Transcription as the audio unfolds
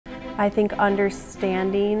I think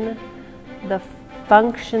understanding the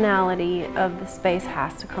functionality of the space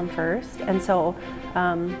has to come first. And so,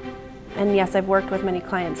 and yes, I've worked with many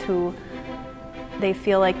clients who they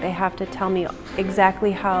feel like they have to tell me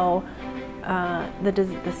exactly how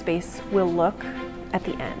the space will look at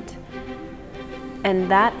the end. And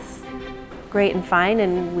that's great and fine,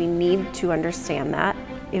 and we need to understand that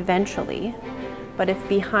eventually. But if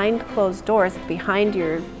behind closed doors, if behind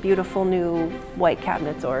your beautiful new white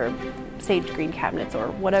cabinets or sage green cabinets or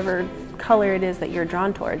whatever color it is that you're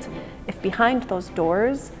drawn towards, if behind those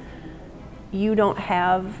doors you don't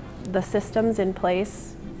have the systems in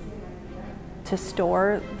place to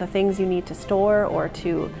store the things you need to store or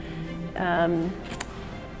to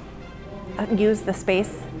use the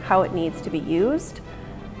space how it needs to be used,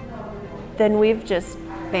 then we've just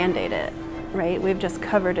band-aided it, right? We've just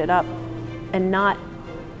covered it up and not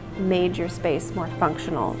made your space more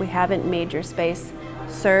functional. We haven't made your space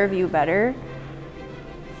serve you better,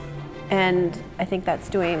 and I think that's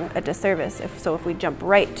doing a disservice. If we jump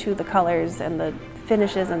right to the colors and the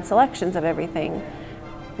finishes and selections of everything,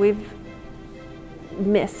 we've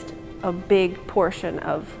missed a big portion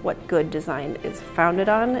of what good design is founded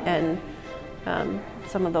on, and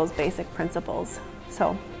some of those basic principles.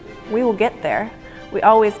 So we will get there. We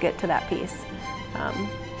always get to that piece,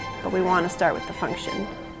 but we want to start with the function.